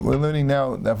We're learning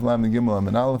now Daf Lamed Gimel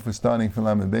Amid Aleph. We're starting from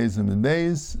Lamed Beis and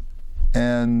Beis,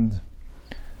 and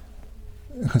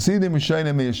Chasidim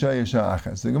Yishayim Yeshaya Shah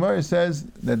Achas. The Gemara says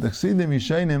that the Chasidim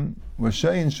Yishayim were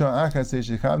Shayin Shah Achas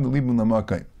Yeshichav Nelibun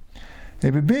Lamakai. They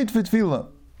prepared for Tefillah.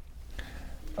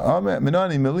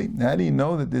 Menani Mili. How do you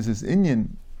know that there's this inyan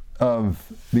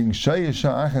of being Shayin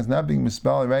Shah Achas, not being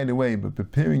mispal right away, but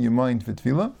preparing your mind for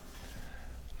Tefillah?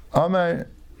 Amar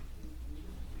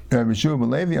Rabbi Shua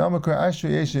B'Levi, Amakar Asher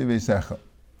Yeshe V'Secha.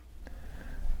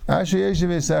 Asher Yeshe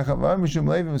V'Secha, Rabbi Shua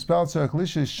B'Levi, Mispal Tzarech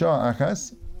Lisha Shah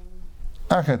Achas,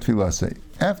 Achat Tefillah Say.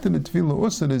 After the Tefillah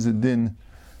also there's a din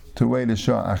to wait a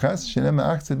Shah Achas, Shenema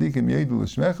Ach Tzadikim Yedu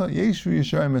L'Shmecha, Yeshu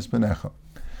Yesharim Espanecha.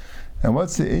 And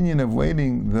what's the inyan of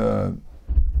waiting the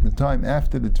time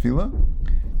after the Tefillah?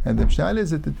 And the pshat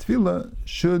is that the Tefillah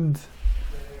should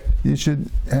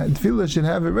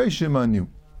have a reishim on you.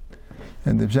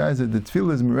 And the pshat is that the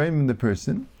tefillah is mereimim the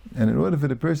person, and in order for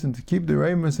the person to keep the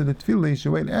reimus of the tefillah, he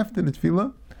should wait after the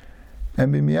tefillah,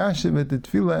 and be miyashiv that the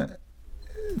tefillah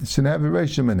should have a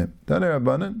reishim in it. Tana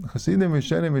Rabbanan, Chasidim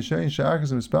Rishonim Rishoyin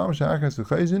Sha'achas, Mispal Sha'achas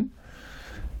V'chayzin,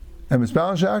 and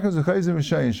Mispal Sha'achas V'chayzin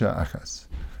Rishoyin Sha'achas.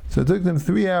 So it took them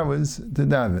 3 hours to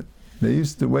daven. They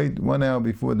used to wait 1 hour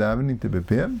before davening to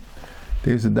prepare.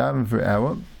 They used to daven for an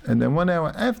hour, and then 1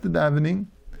 hour after davening,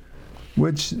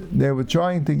 which they were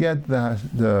trying to get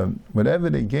the whatever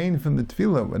they gained from the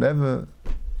tefillah, whatever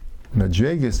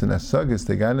madregas and asagas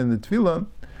they got in the tefillah,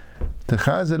 to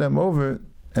chazer them over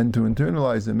and to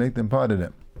internalize them, make them part of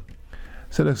them.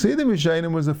 So the Chasidim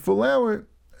Yishayim was a full hour,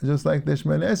 just like the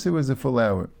Shemon Esrei was a full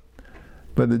hour.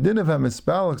 But the din of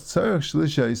hamispal tzarech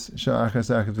shlishos sha'achas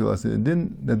achat tefillah, the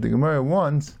din that the Gemara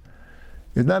wants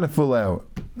is not a full hour.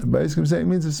 But it's going to say it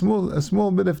means a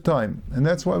small bit of time, and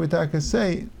that's why we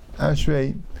say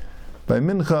Ashrei by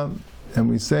Mincha, and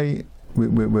we say we're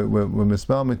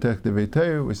mispal mitech devei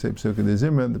Torah, we say Psukkah de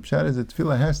Zimra. The pshat is that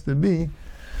tefillah has to be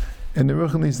in the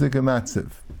ruchnis the matziv.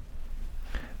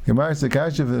 Gemara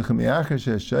Sakasha v'chamiachar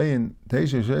she'shayin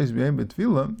teisha sheis b'yem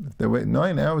b'tefillah. If they wait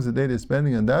 9 hours a day they're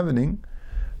spending on davening,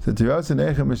 so tiras and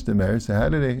echa mishtamer. So how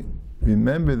do they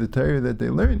remember the Torah that they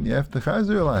learned? You have to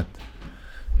chazer a lot.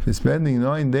 If you're spending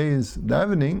 9 days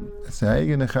davening, so how are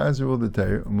you going to chazer all the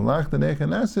Torah?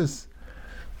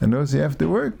 And those you have to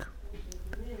work.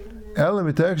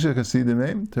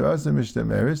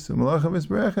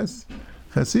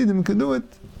 Chasidim can do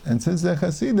it. And since they're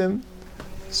Chasidim,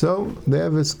 so they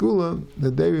have a skula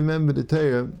that they remember the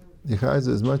Torah. You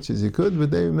chazer as much as you could,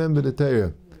 but they remember the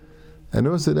Torah. And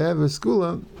also they have a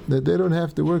skula that they don't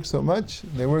have to work so much.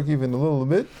 They work even a little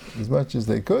bit, as much as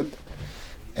they could.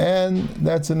 And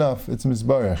that's enough. It's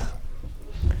mizbarach.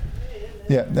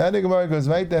 Yeah. Now the Gemara goes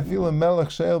right. That feel a melech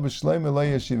shel b'shleim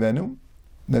elay yeshivenu.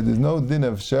 That there's no din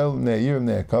of shel ne'yirim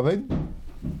ne'akaved.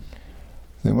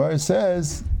 The Gemara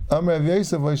says, Amar Rav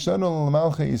Yosef v'shanu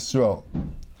l'malchei Yisrael,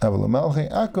 aval l'malchei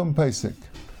akum pesik.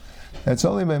 That's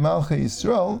only by malchei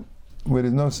Yisrael where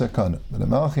there's no sakana. But the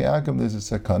malchei akum there's a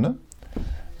sakana.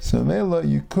 So mela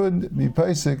you could be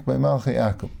pesik by malchei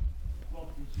akum.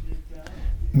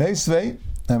 Meisvei.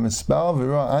 Someone's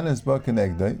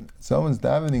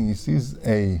davening, he sees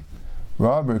a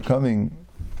robber coming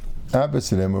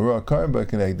opposite him,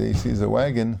 he sees a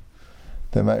wagon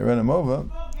that might run him over.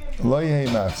 Lo yehei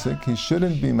mafsik, he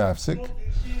shouldn't be mafsik.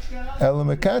 Ela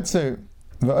mekatzer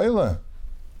v'oila.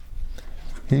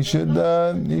 He should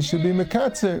be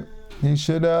mekatzer. He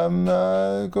should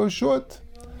go short.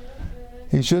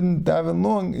 He shouldn't daven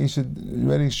long. He should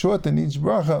ready short in each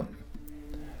bracha.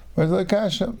 Where's the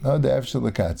kasha? No, the efshel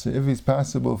lekatzer. If it's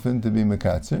possible for him to be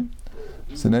mekatzer,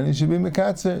 so then he should be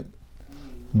mekatzer.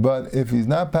 But if it's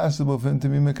not possible for him to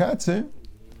be mekatzer,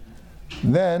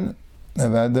 then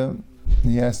avada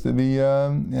he has to be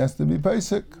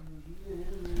pesik.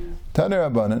 Tana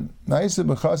Rabbanan, ma'isa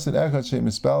b'chasid echad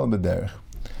she'mispal b'derech.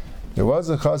 There was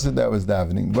a chasid that was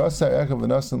davening. V'asar echad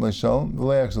v'nasan le'shalom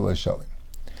v'le'echzul le'shalom.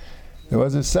 There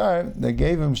was a sar that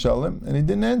gave him shalom, and he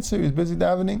didn't answer. He was busy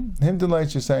davening. Him to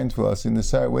light your sign tefillah, and the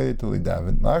sar waited till he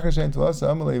davened. Ma'achar shein tefillah,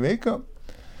 amalei veika.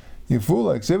 You fool!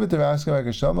 Like sivit raska, like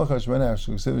a shalom chashman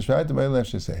hashuk, sivit shvayit b'ayil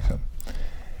nefshesechem.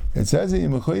 It says that you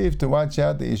mechuyev to watch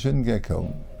out that you shouldn't get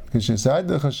killed. Because shesayit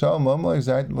l'chashalom, amalei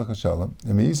zayit l'chashalom.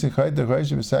 And miyisich the chayt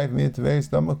v'sayit miyat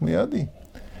stomach miyadi.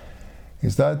 He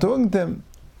started talking to him,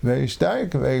 very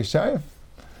stark, very sharp.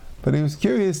 But he was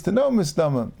curious to know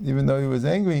Mistama, even though he was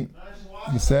angry.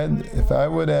 He said, if I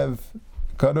would have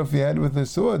cut off your head with a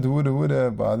sword, who would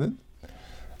have bothered?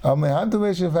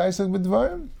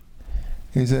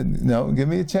 He said, no, give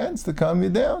me a chance to calm you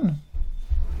down.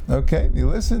 Okay, you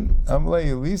listen.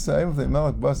 Let's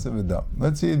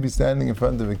say you'd be standing in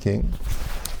front of a king,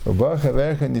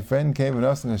 and your friend came and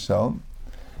asked him,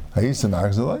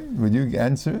 would you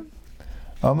answer him?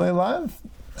 I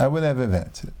would never have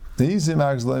answered. And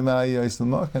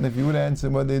if you would answer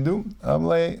what they do,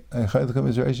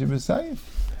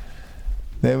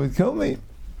 they would kill me.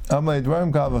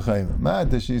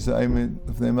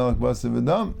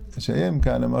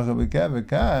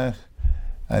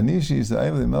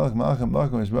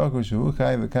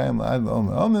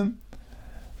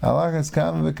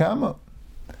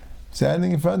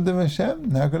 Standing in front of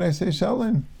Hashem, how could I say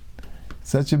shalom?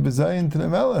 Such a bizayin to the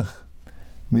Melech.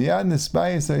 Miyad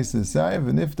nespayis ha'isasayim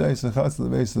v'nifta ha'isachas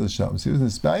l'beis l'sham. So he was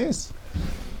nespayis,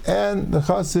 and the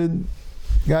chassid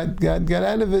got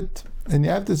out of it. And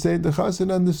you have to say the chassid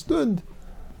understood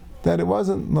that it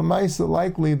wasn't l'maisa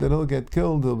likely that he'll get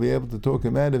killed. He'll be able to talk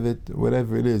him out of it,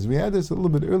 whatever it is. We had this a little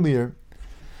bit earlier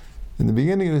in the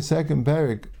beginning of the second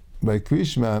parak by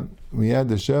Krishma. We had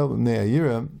the shel b'nei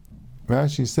Ayira.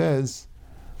 Rashi says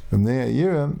from b'nei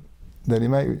Ayira that he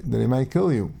might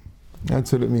kill you.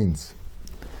 That's what it means.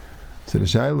 So the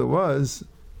shaila was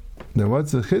that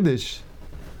what's the chiddush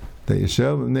that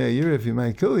Yishel b'nei Ayira, if he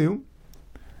might kill you,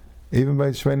 even by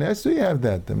Shvein Esri you have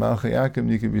that. The Malchei Yaakov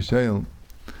you could be shail.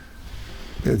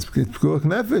 It's pekuach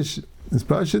nefesh. It's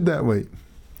pashut that way.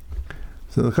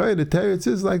 So the teretz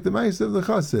is like the ma'aseh of the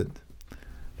chassid.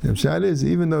 The pshat is,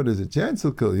 even though there's a chance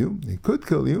he'll kill you, he could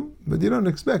kill you, but you don't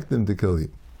expect him to kill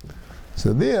you.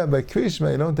 So there, by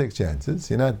Krishma, you don't take chances.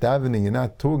 You're not davening, you're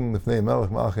not talking with the Melech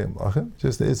Malchim Malchim,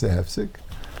 just the Issa Hefsik.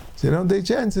 So you don't take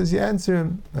chances, you answer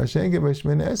him. Hashenke by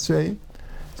Shemini Esrei,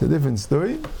 it's a different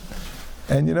story.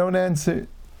 And you don't answer.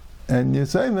 And you're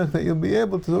saying that you'll be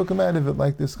able to talk him out of it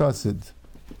like this chassid.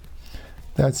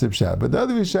 That's the pshat. But the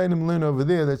other Rishayim learn over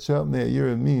there that Shalom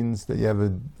Yira means that you have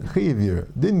a Chiv Yira,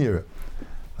 Din Yira.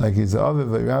 Like he's a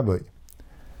Aviv a Rabbi.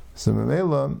 So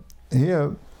Mamela,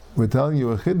 here we're telling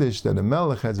you a chiddush that a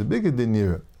melech has a bigger din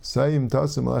yira. Sayim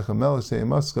tasim lecha melech sayim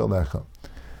maskal lecha.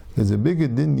 There's a bigger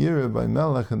din yira by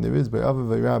melech than there is by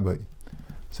Aviv a Rabbi.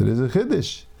 So there's a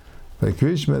chiddush. By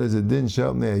Krishma there's a din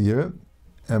shel b'nei yira,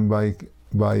 and by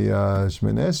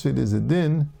Shemini Esrei there's a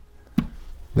din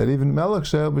that even melech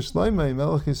shel b'shloimei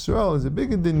melech Yisrael is a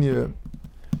bigger din yira.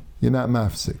 You're not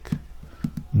mafsik.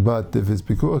 But if it's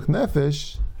pekuach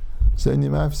nefesh, then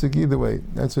you're mafsik either way.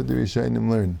 That's what the Rishayim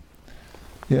learn.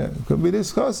 Yeah, it could be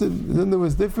this chassid. Then there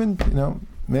was different,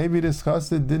 maybe this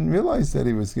chassid didn't realize that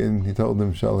he told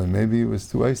him shalom. Maybe he was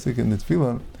too isaac in the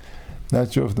tefillah.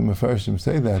 Not sure if the Mefarshim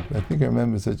say that, but I think I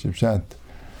remember such a pshat.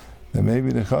 That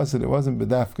maybe the chassid, it wasn't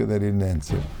bedafka that he didn't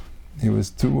answer. He was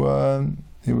too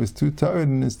tired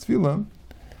in his tefillah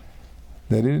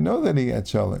that he didn't know that he had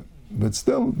shalom. But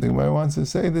still, the Gemara wants to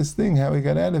say this thing, how he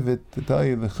got out of it, to tell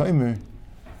you the chaymer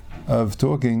of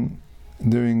talking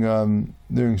during Shemini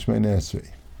Esrei.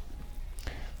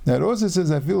 Now it also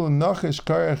says, I feel nachesh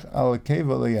karech al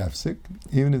keva leyafsik,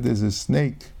 even if there's a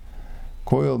snake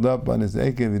coiled up on his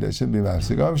akev, that should be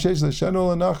mafsik.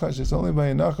 It's only by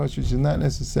a nachash, which is not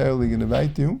necessarily going to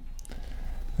bite you,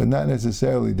 but not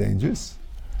necessarily dangerous.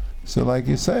 So like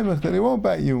you say, that he won't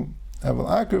bite you. Aval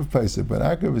akrav paisik, but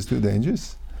akrav is too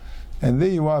dangerous. And there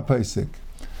you are paisik.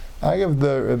 Agav,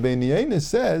 the Rabbi Yehuda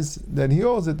says that he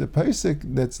holds that the paisik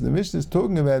that's the Mishnah is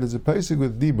talking about is a paisik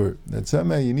with dibur. That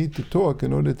somehow you need to talk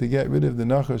in order to get rid of the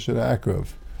nachash or the akrav.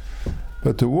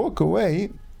 But to walk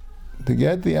away, to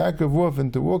get the akrav off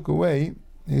and to walk away,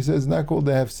 he says not called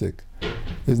the hefsik.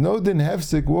 There's no din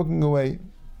hefsik walking away,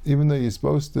 even though you're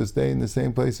supposed to stay in the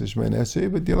same place as Shemini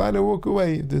Esrei, but you're allowed to walk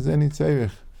away if there's any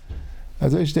tzarich.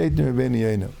 As I stated in Rabbi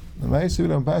Yehuda. The Ma'aseh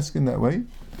don't paskin that way.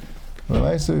 Well,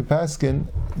 I saw paskin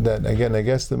that, again, I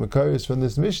guess the makar is from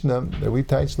this Mishnah that we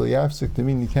teach liyafsik to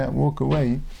mean you can't walk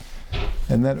away,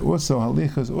 and that also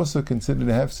halicha is also considered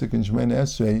a hefsik in Shemini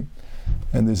Esrei,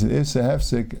 and there's an ifsa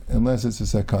hefsik unless it's a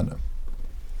sakana.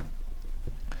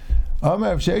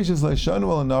 Amar Avsheishas leishanu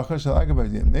al nachash al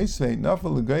agabadim neisvei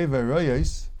nafal legayva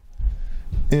royais.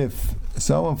 If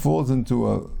someone falls into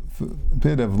a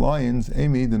pit of lions,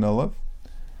 amid and olav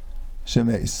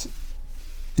shemeis,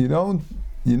 you're not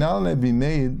going to be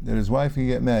made that his wife can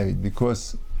get married,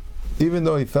 because even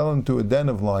though he fell into a den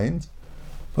of lions,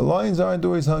 but lions aren't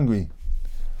always hungry.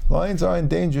 Lions aren't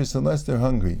dangerous unless they're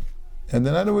hungry, and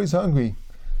they're not always hungry.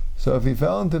 So if he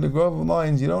fell into the grove of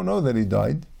lions, you don't know that he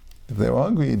died. If they were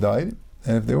hungry, he died,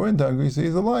 and if they weren't hungry, so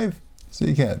he's alive. So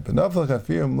you can't. But nafal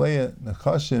chafirim leya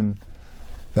nechashim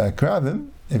v'akravim,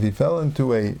 if he fell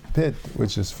into a pit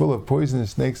which is full of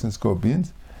poisonous snakes and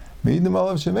scorpions,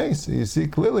 you see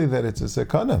clearly that it's a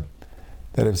sakana.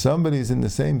 That if somebody's in the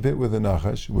same pit with a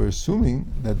nachash, we're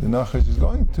assuming that the nachash is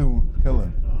going to kill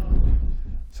him.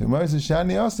 So Gemara says,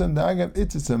 Shani Asam Da'agav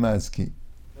Itzitza Mazki.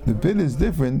 The pit is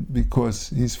different because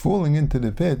he's falling into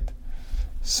the pit,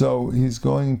 so he's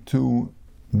going to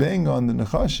bang on the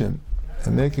nechashim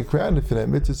and make it crowded for that.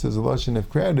 Mitzvah says a lashon of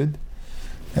crowded,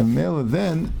 and mele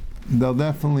then they'll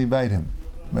definitely bite him.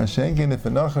 Mashenkin, if a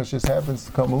nachash just happens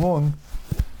to come along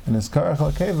and it's karach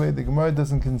al-keveh, the Gemara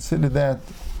doesn't consider that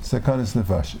sakanas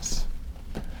nefashis.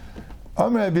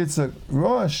 Amr Abitzak,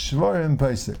 Rosh Shvarim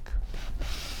Paisik.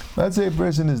 Let's say a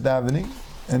person is davening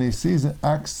and he sees an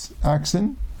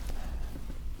oxen.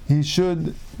 He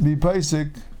should be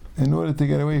Paisik in order to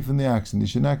get away from the oxen. He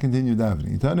should not continue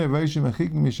davening.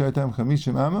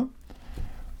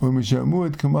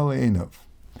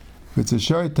 If it's a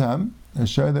shar tam, a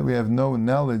shar that we have no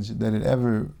knowledge that it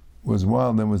ever was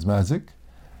wild and was mazik,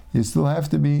 you still have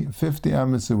to be 50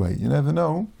 amas away. You never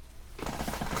know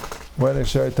when a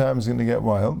shar tam is going to get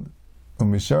wild.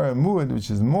 Mishar Muad, which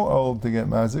is more old to get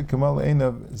mazik, Kamal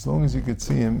Einav, as long as you could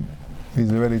see him,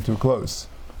 he's already too close.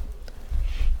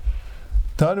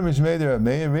 Tana Mishmeder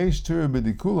Rabbi, Reish Tura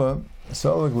B'dikula,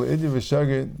 Salag L'idya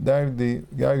V'shager Dardi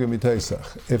Garga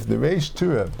Mitaisach. If the Reish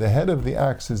Tura, the head of the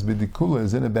axe, is B'dikula,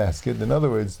 is in a basket, in other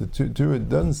words, the Tura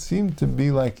doesn't seem to be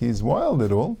like he's wild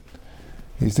at all.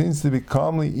 He seems to be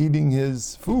calmly eating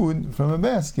his food from a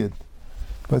basket.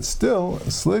 But still,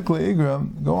 slickly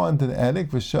igram, go on to the attic,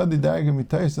 v'shadi darga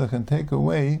mitaisach, and take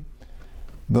away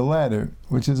the ladder,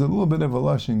 which is a little bit of a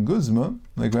lashon guzma,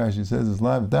 like Rashi says, is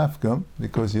lav dafka,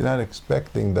 because you're not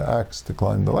expecting the ox to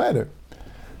climb the ladder.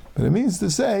 But it means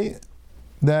to say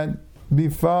that be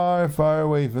far, far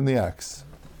away from the ox,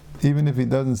 even if he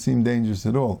doesn't seem dangerous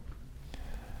at all.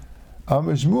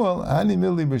 Amar Shmuel, hani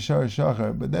milli b'shar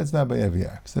shachar, but that's not by every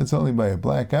ox. That's only by a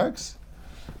black ox.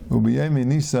 Ubiyemi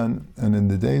Nisan, and in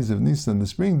the days of Nisan, the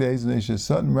spring days, Nesha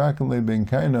Satan Rakanle Ben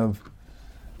Kainov,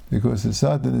 because the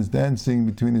Satan is dancing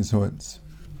between his horns.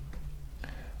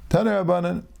 Tana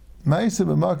Rabbanan, Maisa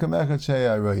b'makam echad shei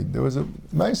araid. There was a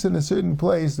Maisa in a certain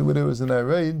place where there was an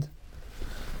araid.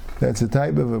 That's a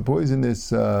type of a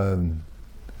poisonous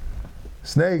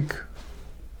snake.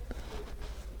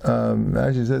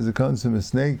 Rashi says it comes from a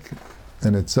snake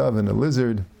and a tzav and a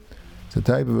lizard. It's a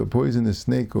type of a poisonous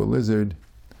snake or lizard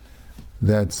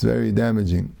that's very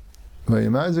damaging.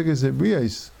 Vayamazik is a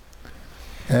brias,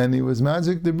 and he was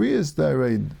mazik the brias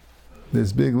thyroid,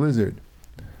 this big lizard.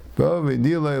 He was a big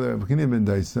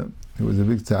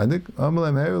tzaddik.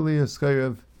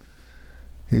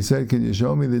 He said, "Can you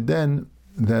show me the den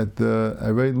that the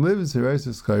araid lives?"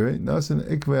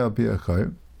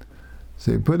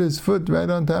 So he put his foot right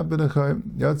on top of the chayim,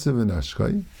 yatzav and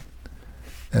ashchay.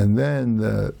 And then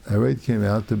the araid came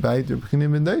out to bite Rabbi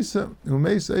ben Daisa, who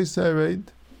makes a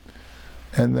araid,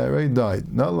 and the araid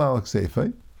died. Not lalak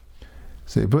seifai.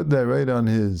 So he put the araid on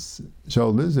his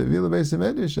shoulders. So you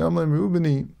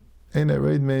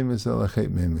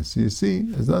see,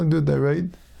 there's nothing to do with the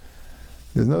araid.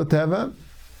 There's no tava.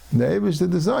 The Eibush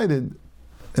decided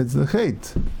it's the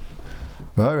chait.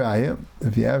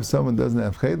 If you have someone who doesn't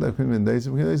have chait, like Rabbi ben Daisa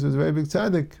was a very big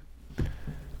tzaddik.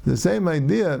 The same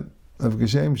idea of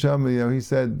Geshem Shama, he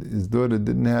said his daughter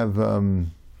didn't have,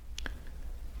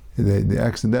 they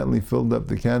accidentally filled up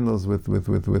the candles with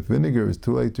vinegar. It was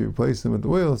too late to replace them with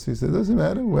oil. So he said, doesn't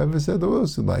matter, whoever said the oil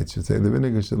should light, should say the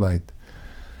vinegar should light.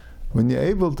 When you're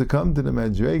able to come to the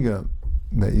Madrega,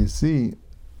 that you see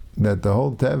that the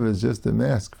whole Teva is just a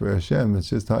mask for Hashem, it's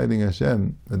just hiding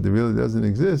Hashem, that it really doesn't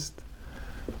exist,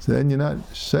 so then you're not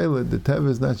Shailat, the Teva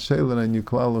is not Shailat on you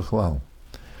klal l'chlal.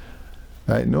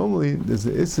 Right, normally there's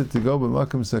an issa to go by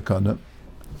Makam Sakana,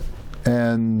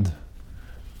 and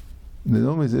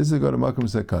normally there's issa to go to Makam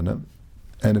Sakana,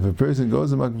 and if a person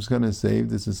goes to Makam Sakana is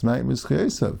saved, it's a Smaik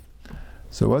Mischiesav.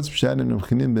 So what's Pshat in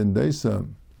Rabbi ben Daisa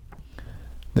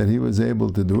that he was able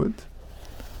to do it?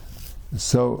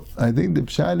 So I think the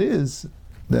Pshat is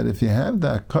that if you have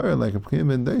that Akara like Rabbi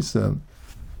ben Daisa,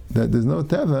 that there's no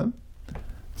Teva,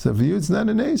 so for you it's not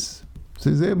an ace. So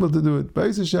he's able to do it. What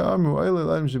was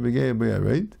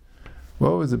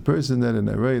the person that an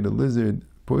araid, a lizard,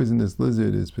 poisonous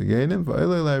lizard, is beganim?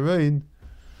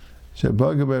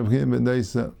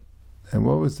 And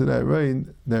what was to that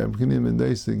araid that Rabbi ben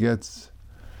Daisa gets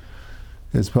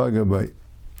his pagabay?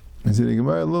 And so the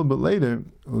Gemara a little bit later,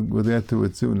 we'll get to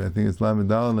it soon. I think it's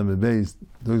Lamed Al Lamed Beis.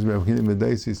 Talks about Rabbi ben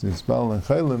Daisa, Mispal and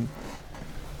Chaylim,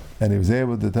 and he was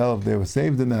able to tell if they were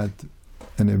saved or not.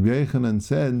 And Rabbi Yechanan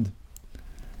said,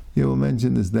 yeah, we'll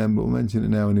mention this then, but we'll mention it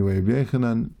now anyway. Rabbi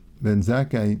Yechanan ben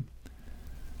Zakkai,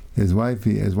 his wife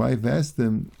asked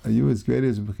him, "Are you as great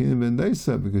as Rabbi ben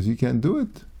Daisa? Because you can't do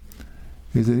it."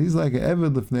 He said, "He's like an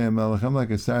Eved l'fnei HaMelech. I'm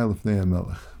like a Sar l'fnei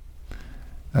HaMelech."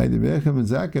 Rabbi Yechanan ben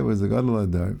Zakkai was the Gadol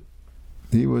Adar.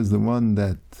 He was the one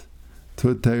that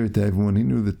taught Torah to everyone. He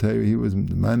knew the Torah. He was the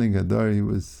Manig Hadar.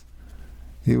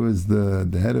 He was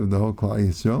the head of the whole Klal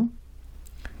Yisrael,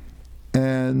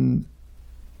 and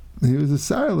he was a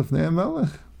Sar Lefnei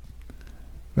Melech.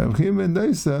 Rabbi Chim ben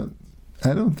Dosa,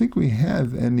 I don't think we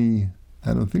have any.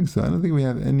 I don't think so. I don't think we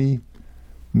have any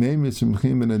Meimis from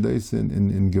Chim ben Dosa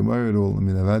in Gemara at all. I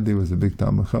mean, Avadi was a big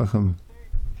Talmid Chacham.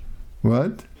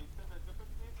 What?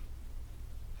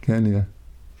 Kenya.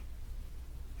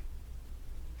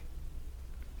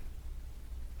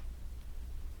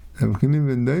 Rabbi Chim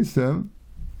ben Dosa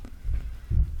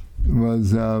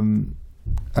was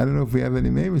I don't know if we have any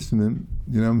Meimis from him.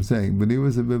 You know what I'm saying? But he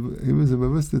was a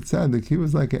Bavista Tzaddik. He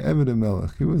was like an Eved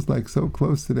Melech. He was like so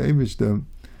close to the Eibishter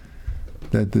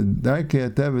that the Darkei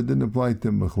HaTeva didn't apply to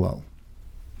him B'chlal.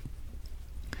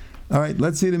 All right,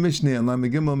 let's see the Mishnah on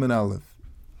Lamed Gimel Min Aleph.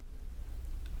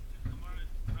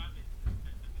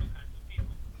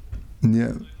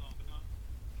 Yeah.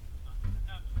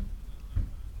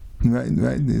 Right.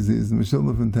 He's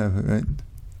Meshulach and Tefa, right?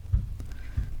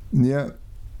 Yeah.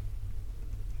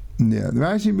 Yeah, the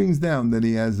Rashi brings down that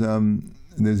he has,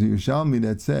 there's a Yerushalmi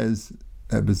that says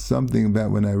that it's something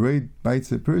about when I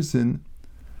bites a person,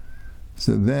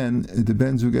 so then it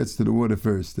depends who gets to the water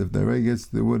first. If the ray gets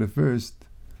to the water first,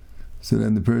 so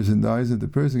then the person dies. If the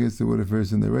person gets to the water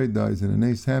first and the ray dies, and an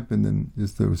ace happened, and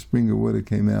just a spring of water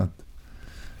came out.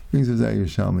 Brings us out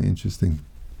Yerushalmi, interesting.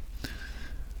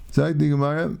 Zayt the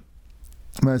Gemara,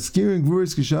 Maskirin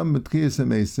Gvuris Kisham B'Tchiyas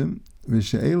HaMeisim,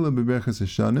 V'she'ela b'berchas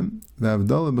hashanim,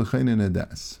 v'avdala b'chein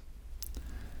hadas.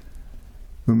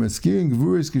 V'maskirin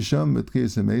gvuris kisham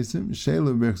b'tchiyas hamesim,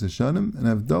 she'ela b'berchas hashanim, and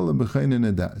avdala b'chein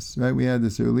hadas. Right, we had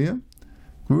this earlier.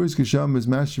 Gvuris kisham is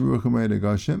mashiv ruach ha'mayid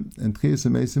hagashem, and tchiyas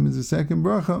hamesim is the second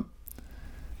bracha.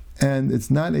 And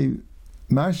it's not a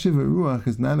mashiv ruach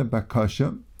is not a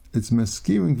bakasha. It's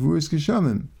maskirin gvuris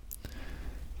kishamim.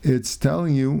 It's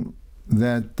telling you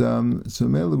that so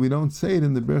we don't say it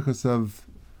in the berchas of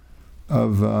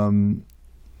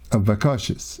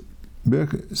bakashas.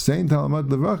 Saying Talamat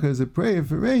Levracha is a prayer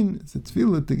for rain. It's a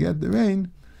tefillah to get the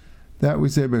rain. That we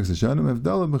say Berchas Hashanim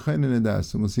Avdallah B'Chayin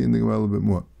Nedas, and we'll see in the Gemara a little bit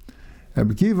more.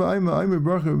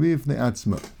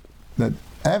 That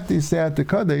after you say at the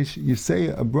Kaddish, you say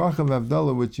a bracha of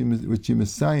Avdallah which you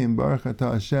Messiah Baruch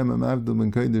Atah Hashem Am Avdal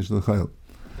Ben Kodesh L'Chayil.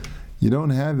 You don't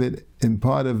have it in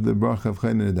part of the bracha of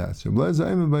Chayin Nedas.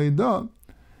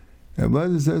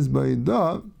 Rabbi says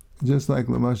Ba'idah, just like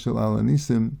Lamashal Al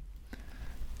Anisim,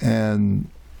 and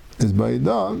as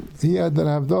Baidah, he had that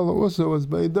Havdalah also as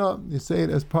Baidah. You say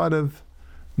it as part of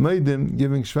Maidim,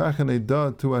 giving Shvach and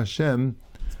Eidah to Hashem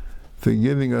for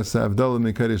giving us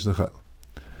Havdalah Mekadesh L'chal.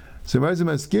 So Rashi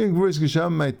Maskirin Gvuris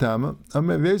Kisham Maitama,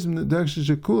 Amar V'yesem D'Daksha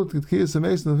Shekul T'Tkiyas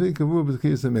HaMeisim L'Vi Kavu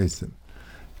B'Tkiyas HaMeisim.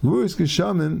 Gvuris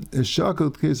Kishamim is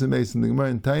Shakal T'Tkiyas HaMeisim. The Gemara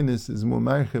in Tainus is more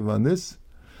marchiv on this,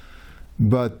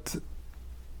 but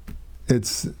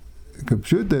it's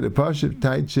Kapshut that the Pashup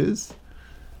teaches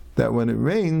that when it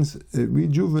rains, it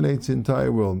rejuvenates the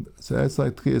entire world. So that's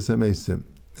like T'Chiyas HaMeisim.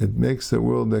 It makes a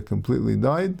world that completely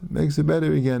died, makes it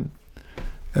better again.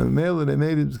 And male they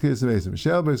made it T'Chiyas HaMeisim.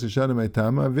 Shel Beis Hashanah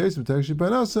Maitama, Avyesim Takshi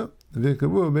Panasa,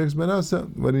 V'Kavu Beis Panasa.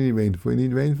 What do you need rain for? You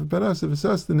need rain for Panasa, for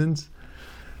sustenance.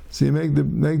 So you make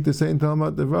the same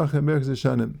Talmud the Vracha and Beis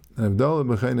Hashanah. And Avdallah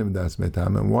B'Chainim Das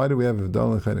Maitama. And why do we have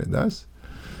Avdallah B'Chainim Das?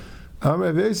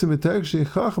 Because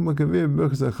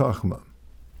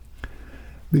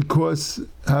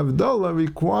Havdalah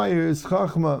requires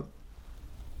Chachma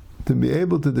to be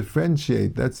able to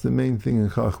differentiate. That's the main thing in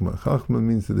Chachma. Chachma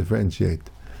means to differentiate.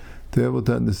 To be able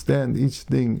to understand each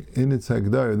thing in its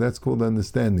Hagdara, that's called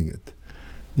understanding it.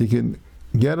 You can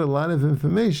get a lot of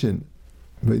information,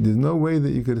 but there's no way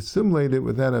that you could assimilate it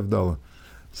without Havdalah.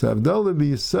 So Havdalah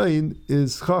b'Yisayid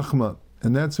is Chachma,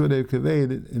 and that's what they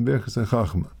conveyed in Berchas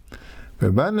HaChachma. The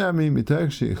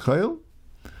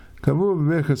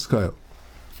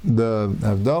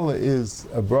Havdalah is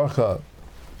a bracha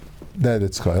that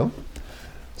it's chayil.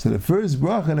 So the first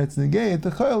bracha that's negate,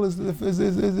 the chayil is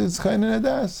chayin and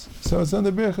adas. So it's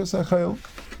under berachas chayil.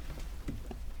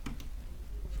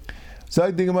 So I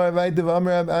think Gemara weiter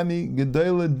v'amar Ami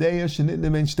gedoyle deya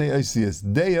shenitne men shtei oisias.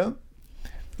 Deya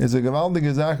is a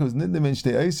gewaltige Sache, was nitne men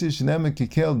shtei oisias shenema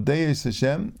kikel deya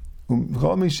Hashem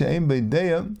v'chomi she'em bei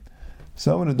deya.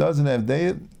 Someone who doesn't have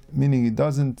dayah, meaning he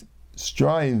doesn't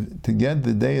strive to get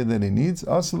the dayah that he needs,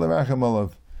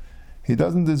 he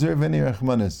doesn't deserve any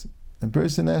rachmanis. A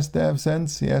person has to have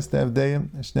sense, he has to have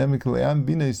dayah.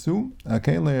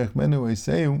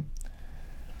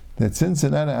 That since they're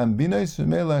not an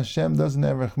binais, Hashem doesn't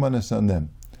have rachmanis on them.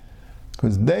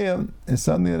 Because dayah is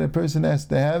something that a person has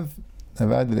to have.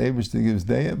 Avad the Eibush gives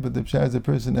dayah, but the pshaz a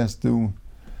person has to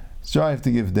strive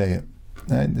to give daya.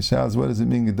 Right? The shal is, what does it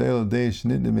mean? Gedela daya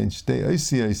shnitna ben shtei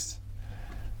oisiyos.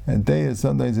 And daya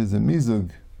sometimes is a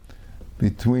mizug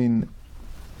between,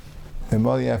 and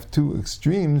while you have two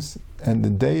extremes, and the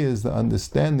daya is the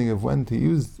understanding of when to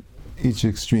use each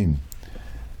extreme.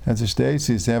 That's a shtei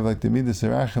oisiyos. You have like the midas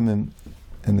harachamim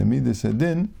and the midas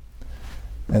hadin,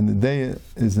 and the daya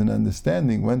is an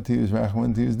understanding when to use racham,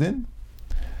 when to use din.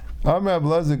 Amar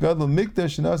Ablaza Gadol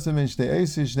Mikdash and Asam and Shtei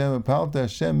Eisish Shem Palta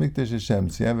Hashem Mikdash Hashem.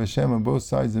 So you have Hashem on both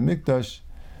sides of Mikdash.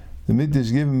 The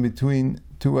Mikdash given between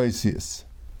two Eisius.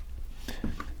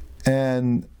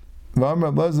 And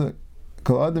Amar Ablaza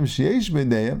Kol Adam Sheish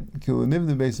Bedeya Kil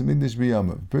Nivna Beis Mikdash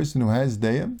B'Yama. A person who has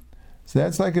Deya, so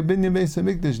that's like a Binyan Beis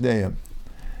Mikdash Deya.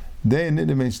 Deya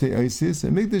Nidna Ben Shtei Eisius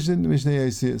and Mikdash Nidna Ben Shtei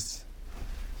Eisius.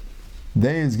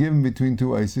 Day is given between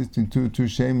two isis, between two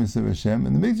shemus of Hashem,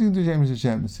 and the mixing two shemus of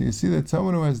Hashem. So you see that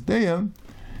someone who has Deya,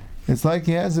 it's like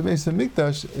he has a base of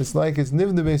Mikdash, it's like it's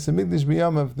Niv the base of Mikdash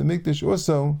B'Yamav. The Mikdash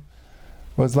also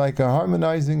was like a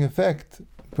harmonizing effect,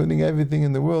 putting everything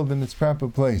in the world in its proper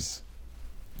place.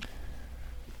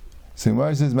 So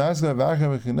Gemara says, Maskal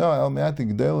V'Achar V'Chino, El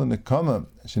Me'atik G'del Nekama,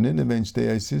 Shenitna Ben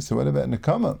Shtei Isis. So what about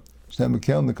Nekama? Shem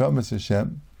Mekel Nekama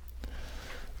Hashem.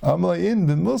 Amalayin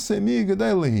B'Milsei Mi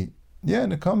G'delehi. Yeah,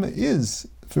 Nekama is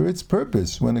for its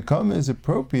purpose. When Nekama is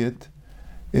appropriate,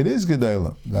 it is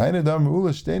Gedela. V'hainadam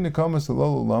R'ula Shtei Nekama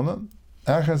Salol Lama,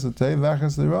 Achas L'Teiv,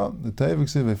 Achas L'Ra, the Teiv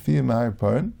Ksiv Afiyah Mahar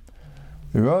Paran,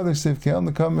 the Ra Ksiv Kel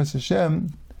Nekama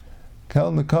Hashem,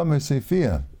 Kel Nekama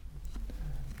Sefiyah.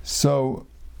 So,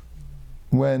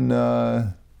 when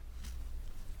the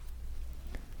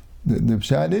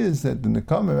pshat is that the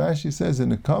Nekama, Rashi says the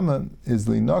Nekama is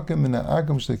L'Nakim and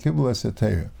Ha'akam Sh'Kibul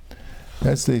HaSatera.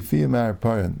 That's the Fiyah Mahar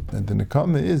Paran. And the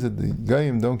Nekama is that the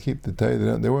Goyim don't keep the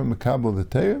Torah, they weren't Makabel the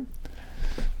Torah.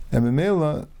 And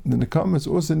Memela, the Nekama is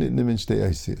also Nitnim in Shtei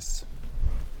Eisius.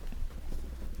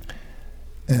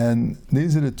 And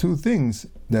these are the two things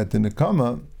that the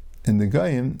Nekama in the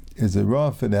Goyim is a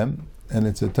Ra for them, and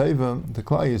it's a Teiva to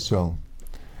Klal Yisrael.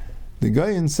 The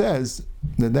Goyim says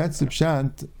that that's the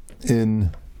Pshat in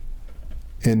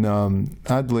Ad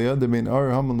Le'Yada Ben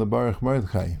Ar Haman LeBarach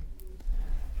Mordechai.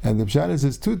 And the pshat is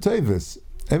there's two teivas.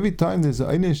 Every time there's an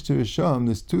einish to Risham,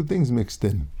 there's two things mixed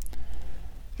in.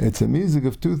 It's a music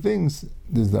of two things.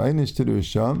 There's the einish to the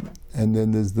Risham, and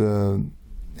then there's the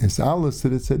hisalus to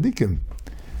the tzaddikim.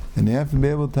 And you have to be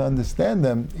able to understand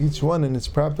them, each one in its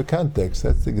proper context.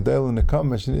 That's the Gedel and the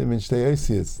Nekama, Sh'nim and Shtei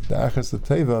Eisius, the Achas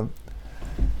L'Teiva,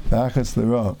 the Achas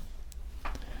L'Ra.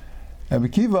 And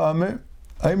B'kiva Amer,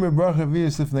 Aimer Bracha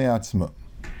V'yis Lifnei Atzma.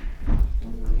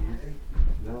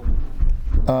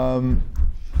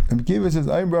 And Kiva says,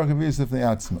 "I'm bracha v'yisef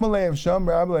ne'atzma." Malay of Sham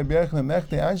Rabbi Berachem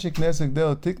Mechne Anshik Nesek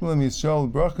Del Tiklam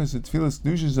Yisrael brachas et Tfilas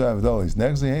Kedushas Avdalis.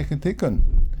 Next Heichen Tikun.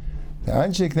 The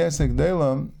Anshik Nesek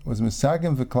Delam was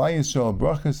Mesakim for Klal Yisrael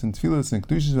brachas and Tfilas and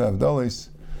Kedushas Avdalis.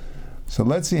 So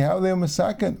let's see how they were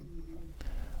Mesakim.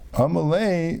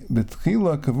 Amalei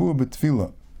betchila kavu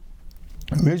betfila.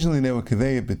 Originally they were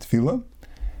kavei betfila,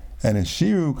 and a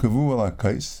shiru kavu ala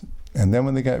kais. And then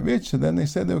when they got rich, then they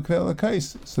said they were kavei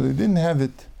kais, so they didn't have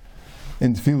it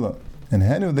in tefillah. And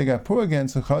Henu they got poor again,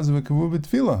 so chazav kavu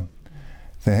b'tefillah.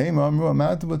 V'heim amru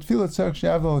amatu b'tefillah tzarich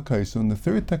she'avdal kais. So in the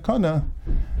third takana,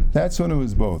 that's when it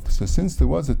was both. So since there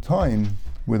was a time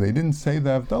where they didn't say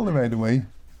the avdallah right away,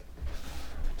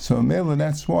 so mele,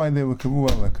 that's why they were kavu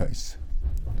ala kais.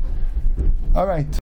 All right.